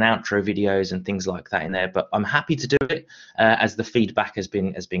intro and outro videos and things like that in there. But I'm happy to do it as the feedback has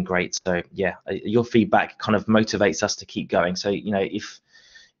been great. So yeah, your feedback kind of motivates us to keep going. So you know, if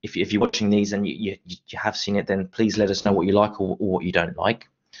you're watching these and you have seen it, then please let us know what you like or what you don't like.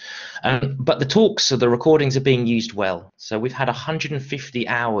 But the talks or the recordings are being used well. So we've had 150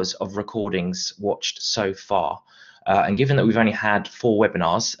 hours of recordings watched so far. And given that we've only had 4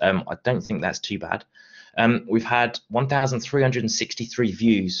 webinars, I don't think that's too bad. We've had 1,363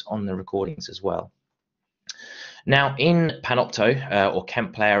 views on the recordings as well. Now, in Panopto, or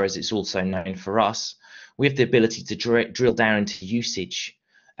Kent Player as it's also known for us, we have the ability to drill down into usage.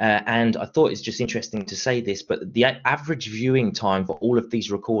 And I thought it's just interesting to say this, but the average viewing time for all of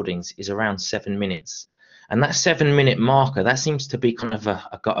these recordings is around 7 minutes. And that 7-minute marker, that seems to be kind of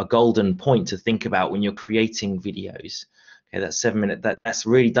a golden point to think about when you're creating videos. Okay, that 7 minute, that's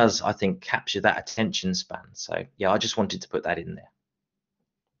really does, I think, capture that attention span. So yeah, I just wanted to put that in there.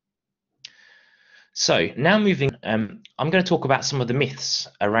 So now moving, I'm going to talk about some of the myths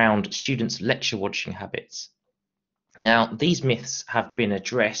around students' lecture watching habits. Now, these myths have been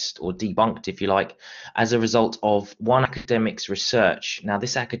addressed or debunked, if you like, as a result of one academic's research. Now,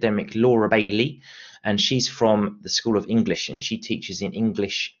 this academic, Laura Bailey, and she's from the School of English, and she teaches in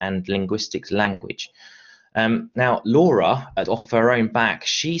English and linguistics language. Now, Laura, off her own back,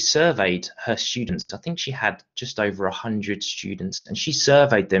 she surveyed her students. I think she had just over 100 students, and she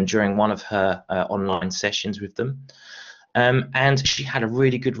surveyed them during one of her online sessions with them. And she had a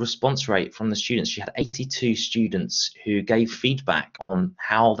really good response rate from the students. She had 82 students who gave feedback on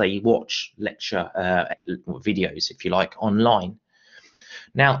how they watch lecture videos, if you like, online.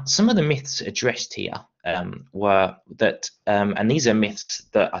 Now, some of the myths addressed here were that, and these are myths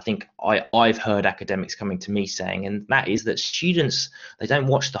that I think I've heard academics coming to me saying, and that is that students, they don't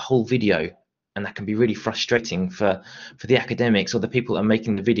watch the whole video, and that can be really frustrating for the academics or the people that are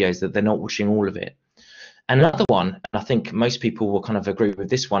making the videos, that they're not watching all of it. Another one, and I think most people will kind of agree with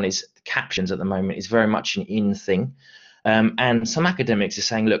this one, is captions at the moment is very much an in thing. And some academics are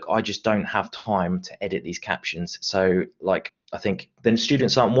saying, look, I just don't have time to edit these captions. So like, I think then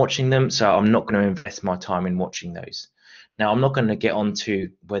students aren't watching them, so I'm not going to invest my time in watching those. Now, I'm not going to get on to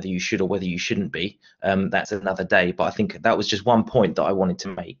whether you should or whether you shouldn't be. That's another day, but I think that was just one point that I wanted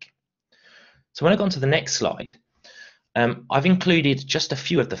to make. So when I go on to the next slide, I've included just a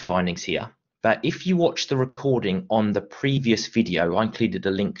few of the findings here. But if you watch the recording on the previous video, I included a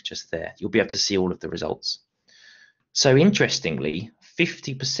link just there. You'll be able to see all of the results. So interestingly,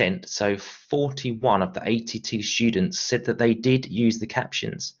 50%, so 41 of the 82 students said that they did use the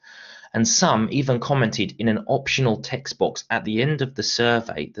captions. And some even commented in an optional text box at the end of the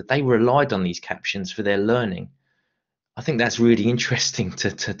survey that they relied on these captions for their learning. I think that's really interesting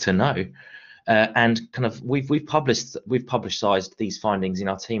to know. And kind of we've publicized these findings in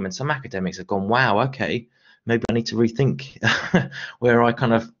our team, and some academics have gone, wow, okay, maybe I need to rethink where I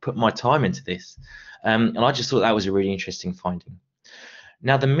kind of put my time into this. And I just thought that was a really interesting finding.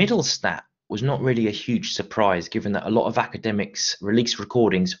 Now, the middle stat was not really a huge surprise, given that a lot of academics release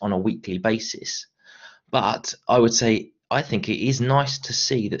recordings on a weekly basis. But I would say I think it is nice to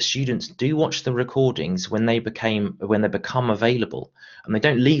see that students do watch the recordings when they become available, and they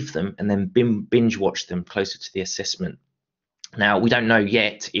don't leave them and then binge watch them closer to the assessment. Now, we don't know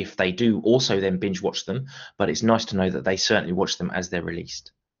yet if they do also then binge watch them, but it's nice to know that they certainly watch them as they're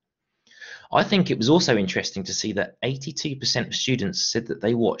released. I think it was also interesting to see that 82% of students said that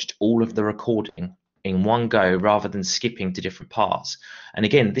they watched all of the recording in one go rather than skipping to different parts. And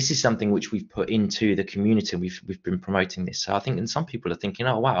again, this is something which we've put into the community. We've been promoting this. So I think, and some people are thinking,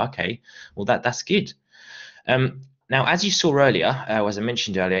 oh wow, okay, well that's good. Now, as you saw earlier, as I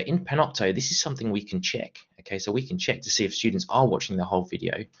mentioned earlier, in Panopto, this is something we can check. Okay, so we can check to see if students are watching the whole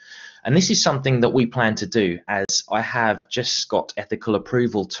video. And this is something that we plan to do, as I have just got ethical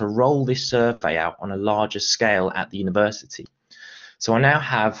approval to roll this survey out on a larger scale at the university. So I now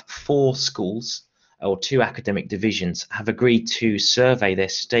have 4 schools, or 2 academic divisions, have agreed to survey their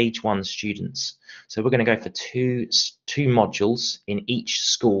stage 1 students. So we're going to go for two modules in each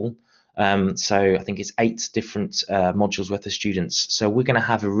school. So I think it's 8 different modules worth of students. So we're going to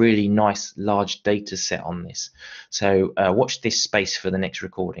have a really nice large data set on this. So watch this space for the next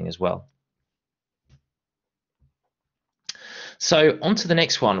recording as well. So on to the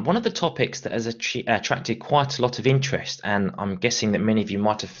next one. One of the topics that has attracted quite a lot of interest, and I'm guessing that many of you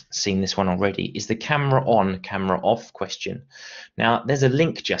might have seen this one already, is the camera on, camera off question. Now, there's a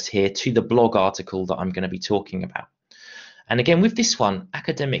link just here to the blog article that I'm going to be talking about. And again, with this one,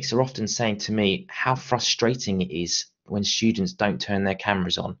 academics are often saying to me how frustrating it is when students don't turn their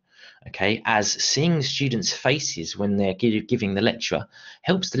cameras on. Okay, as seeing students' faces when they're giving the lecture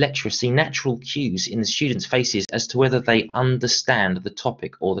helps the lecturer see natural cues in the students' faces as to whether they understand the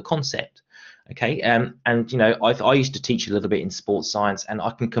topic or the concept. Okay, and you know, I used to teach a little bit in sports science, and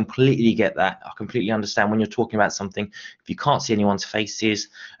I can completely get that. I completely understand when you're talking about something, if you can't see anyone's faces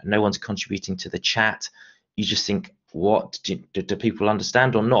and no one's contributing to the chat, you just think, what do people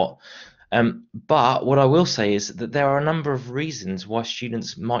understand or not? But what I will say is that there are a number of reasons why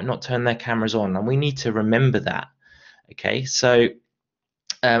students might not turn their cameras on, and we need to remember that. Okay, so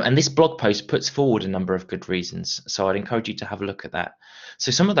and this blog post puts forward a number of good reasons, so I'd encourage you to have a look at that.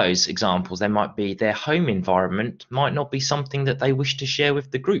 So some of those examples, there might be their home environment might not be something that they wish to share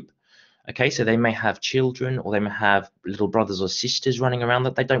with the group. Okay, so they may have children, or they may have little brothers or sisters running around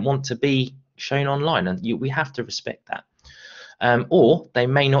that they don't want to be shown online, and we have to respect that. Or they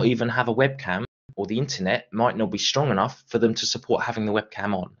may not even have a webcam, or the internet might not be strong enough for them to support having the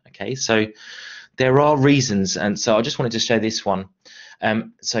webcam on. Okay, so there are reasons, and so I just wanted to show this one.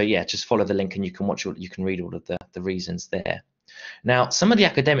 So yeah, just follow the link and you can watch, you can read all of the reasons there. Now, some of the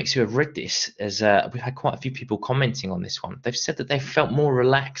academics who have read this, as we've had quite a few people commenting on this one, they've said that they felt more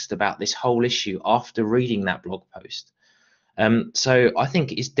relaxed about this whole issue after reading that blog post. So I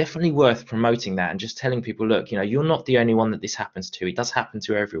think it's definitely worth promoting that and just telling people, look, you know, you're not the only one that this happens to. It does happen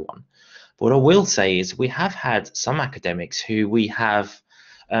to everyone. But what I will say is we have had some academics who we have,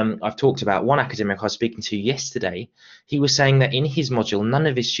 I've talked about one academic I was speaking to yesterday. He was saying that in his module, none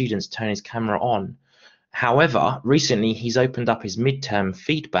of his students turn his camera on. However, recently he's opened up his midterm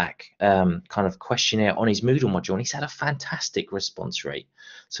feedback kind of questionnaire on his Moodle module, and he's had a fantastic response rate.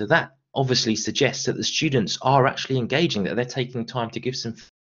 So that obviously suggests that the students are actually engaging, that they're taking time to give some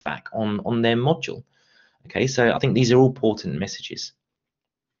feedback on their module. Okay, so I think these are all important messages.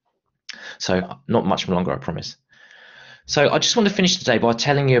 So not much longer, I promise. So I just want to finish today by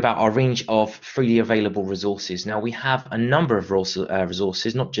telling you about our range of freely available resources. Now, we have a number of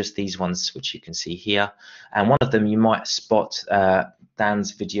resources, not just these ones, which you can see here. And one of them you might spot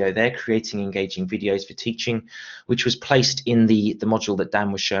Dan's video there, creating engaging videos for teaching, which was placed in the module that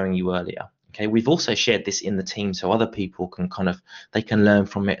Dan was showing you earlier. Okay, we've also shared this in the team so other people can they can learn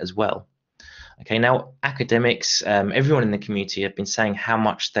from it as well. Okay, now academics, everyone in the community have been saying how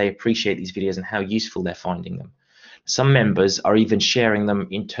much they appreciate these videos and how useful they're finding them. Some members are even sharing them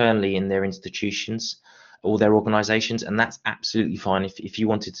internally in their institutions or their organizations, and that's absolutely fine. If you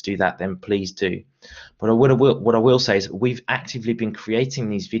wanted to do that, then please do. But what I will say is we've actively been creating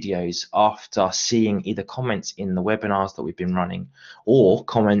these videos after seeing either comments in the webinars that we've been running or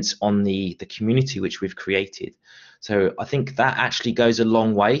comments on the community which we've created. So I think that actually goes a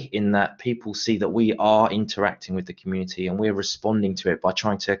long way in that people see that we are interacting with the community and we're responding to it by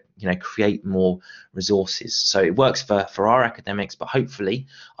trying to, you know, create more resources. So it works for our academics, but hopefully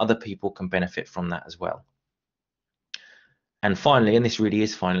other people can benefit from that as well. And finally, and this really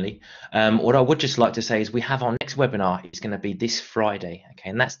is finally, what I would just like to say is we have our next webinar. It's going to be this Friday, okay,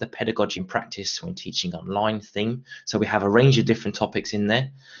 and that's the pedagogy in practice when teaching online theme. So we have a range of different topics in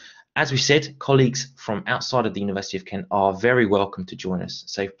there. As we said, colleagues from outside of the University of Kent are very welcome to join us.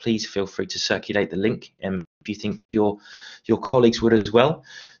 So please feel free to circulate the link if you think your colleagues would as well.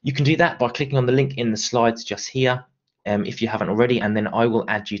 You can do that by clicking on the link in the slides just here. If you haven't already, and then I will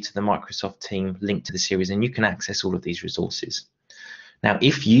add you to the Microsoft team link to the series and you can access all of these resources. Now,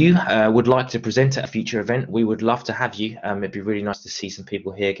 if you would like to present at a future event, we would love to have you. It'd be really nice to see some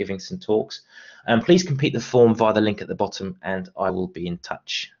people here giving some talks. Please complete the form via the link at the bottom and I will be in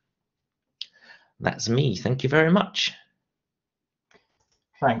touch. That's me. Thank you very much.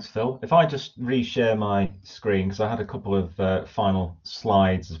 Thanks, Phil. If I just reshare my screen, because I had a couple of final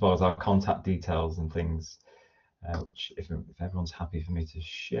slides as well as our contact details and things. Which if everyone's happy for me to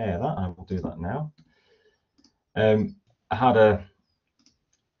share that, I will do that now. I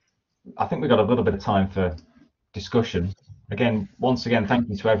think we've got a little bit of time for discussion. Once again, thank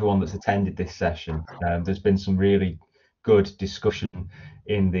you to everyone that's attended this session. There's been some really good discussion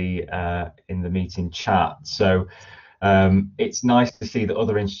in the meeting chat. So it's nice to see that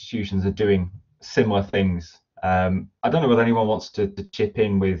other institutions are doing similar things. I don't know whether anyone wants to chip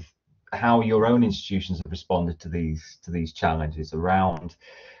in with how your own institutions have responded to these challenges around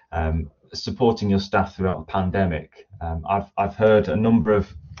supporting your staff throughout the pandemic. I've heard a number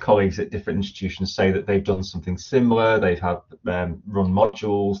of colleagues at different institutions say that they've done something similar. They've had run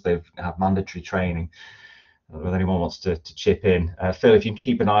modules, they've had mandatory training. I don't know if anyone wants to chip in. Phil, if you can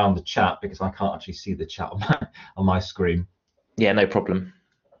keep an eye on the chat, because I can't actually see the chat on my screen. Yeah, no problem.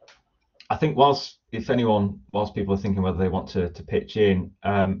 I think whilst people are thinking whether they want to pitch in,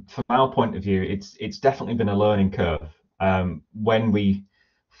 from our point of view, it's definitely been a learning curve. When we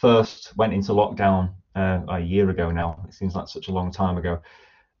first went into lockdown a year ago now, it seems like such a long time ago,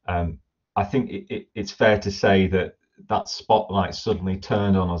 I think it's fair to say that spotlight suddenly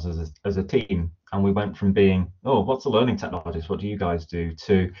turned on us as a team, and we went from being, oh, what's a learning technologist, what do you guys do,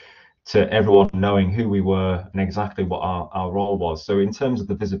 to everyone knowing who we were and exactly what our role was. So in terms of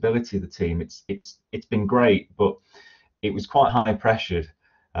the visibility of the team, it's been great, but it was quite high pressured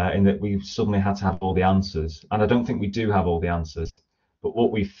in that we suddenly had to have all the answers, and I don't think we do have all the answers. But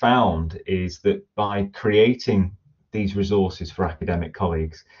what we found is that by creating these resources for academic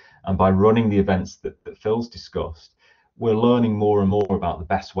colleagues and by running the events that Phil's discussed, we're learning more and more about the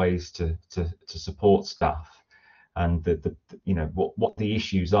best ways to support staff and what the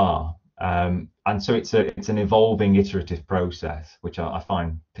issues are, and so it's an evolving, iterative process, which I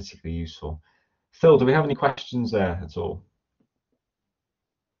find particularly useful. Phil, do we have any questions there at all,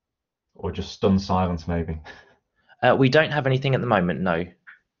 or just stunned silence maybe? We don't have anything at the moment, no.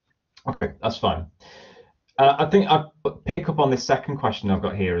 Okay, that's fine. I think I'll pick up on this second question I've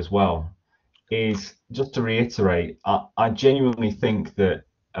got here as well. Is just to reiterate, I genuinely think that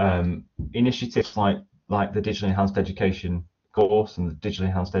initiatives like the Digitally Enhanced Education course and the Digitally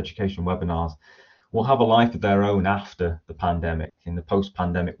Enhanced Education webinars will have a life of their own after the pandemic, in the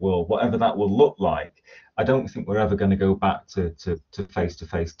post-pandemic world, whatever that will look like. I don't think we're ever going to go back to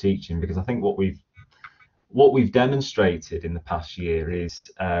face-to-face teaching, because I think what we've demonstrated in the past year is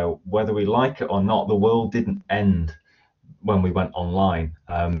whether we like it or not, the world didn't end when we went online.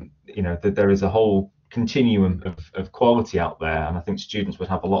 That there is a whole continuum of quality out there, and I think students would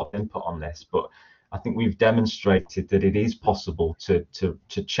have a lot of input on this, but I think we've demonstrated that it is possible to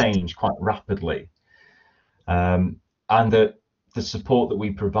change quite rapidly, and that the support that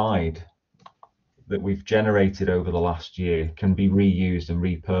we provide, that we've generated over the last year, can be reused and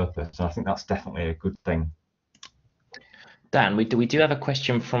repurposed. And I think that's definitely a good thing. Dan, we do have a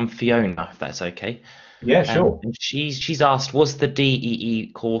question from Fiona, if that's okay. Yeah, sure. She's asked, was the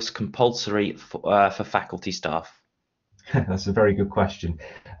DEE course compulsory for faculty staff? That's a very good question.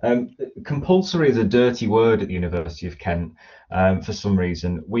 Compulsory is a dirty word at the University of Kent for some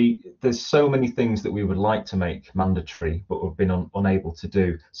reason. There's so many things that we would like to make mandatory, but we've been unable to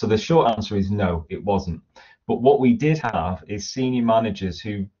do. So the short answer is no, it wasn't. But what we did have is senior managers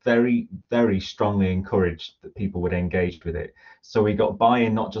who very, very strongly encouraged that people would engage with it. So we got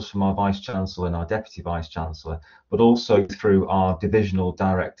buy-in not just from our Vice-Chancellor and our Deputy Vice-Chancellor, but also through our divisional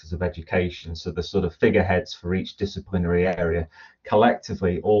directors of education. So the sort of figureheads for each disciplinary area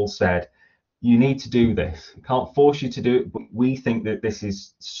collectively all said, you need to do this. We can't force you to do it, but we think that this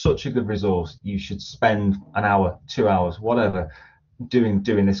is such a good resource. You should spend an hour, 2 hours, whatever, doing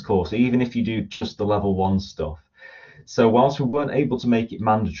this course, even if you do just the level 1 stuff. So whilst we weren't able to make it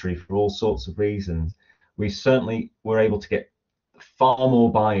mandatory for all sorts of reasons, we certainly were able to get far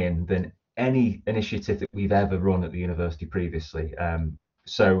more buy-in than any initiative that we've ever run at the university previously.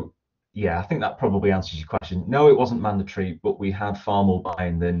 So yeah, I think that probably answers your question. No, it wasn't mandatory, but we had far more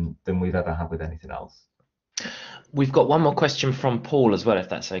buy-in than we've ever had with anything else. We've got one more question from Paul as well, if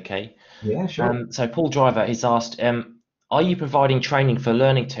that's okay. Yeah, sure. So Paul Driver has asked, are you providing training for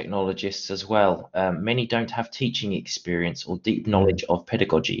learning technologists as well? Many don't have teaching experience or deep knowledge of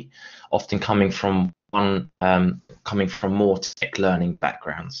pedagogy, often coming from more tech learning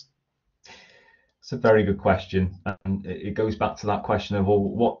backgrounds. It's a very good question, and it goes back to that question of,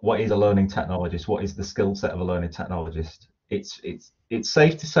 well, what is a learning technologist? What is the skill set of a learning technologist? It's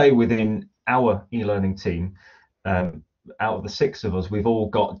safe to say within our e-learning team, out of the 6 of us, we've all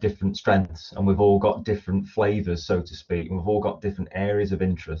got different strengths and we've all got different flavors, so to speak, and we've all got different areas of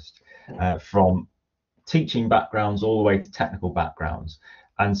interest, from teaching backgrounds all the way to technical backgrounds.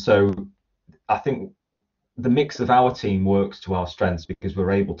 And so I think the mix of our team works to our strengths because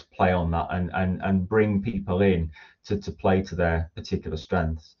we're able to play on that and bring people in to play to their particular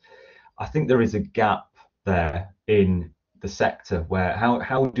strengths. I think there is a gap there in the sector where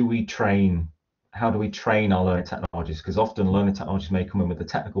how do we train our learning technologists? Because often learning technologists may come in with a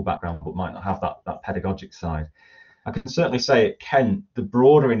technical background but might not have that pedagogic side. I can certainly say at Kent, the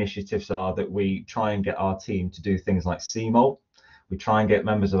broader initiatives are that we try and get our team to do things like CMALT. We try and get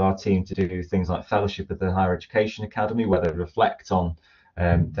members of our team to do things like fellowship at the Higher Education Academy, where they reflect on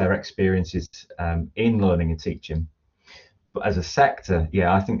their experiences in learning and teaching. But as a sector,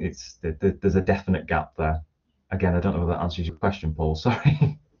 yeah, I think there's a definite gap there. Again, I don't know if that answers your question, Paul.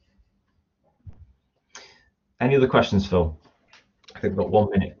 Sorry. Any other questions, Phil? I think we've got 1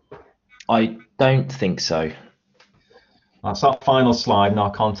 minute. I don't think so. That's our final slide and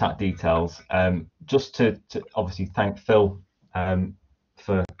our contact details. Just to obviously thank Phil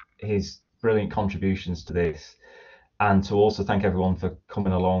for his brilliant contributions to this, and to also thank everyone for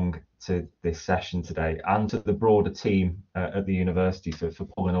coming along to this session today, and to the broader team at the university for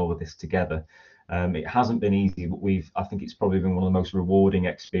pulling all of this together. It hasn't been easy, but I think it's probably been one of the most rewarding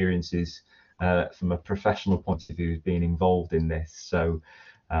experiences from a professional point of view being involved in this. So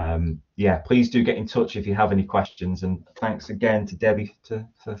yeah, please do get in touch if you have any questions, and thanks again to Debbie for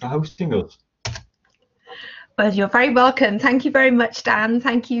hosting us. Well, you're very welcome. Thank you very much, Dan.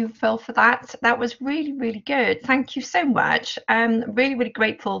 Thank you, Phil, for that. That was really, really good. Thank you so much. Really, really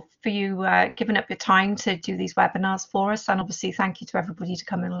grateful for you giving up your time to do these webinars for us. And obviously, thank you to everybody to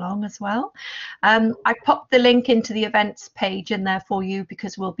coming along as well. I popped the link into the events page in there for you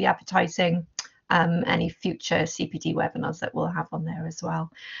because we'll be advertising any future CPD webinars that we'll have on there as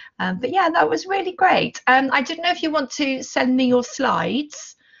well. But yeah, that was really great. I didn't know if you want to send me your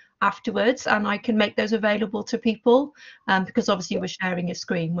slides afterwards, and I can make those available to people, because obviously you were sharing your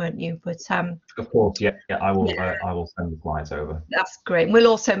screen, weren't you? But of course, yeah, I will send the slides over. That's great. We'll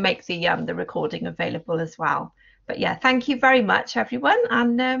also make the recording available as well. But yeah, thank you very much, everyone,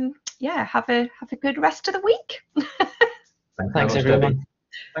 and yeah, have a good rest of the week. Thanks everyone.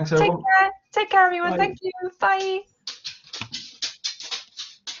 Thanks everyone. Take care, everyone. Bye. Thank you. Bye.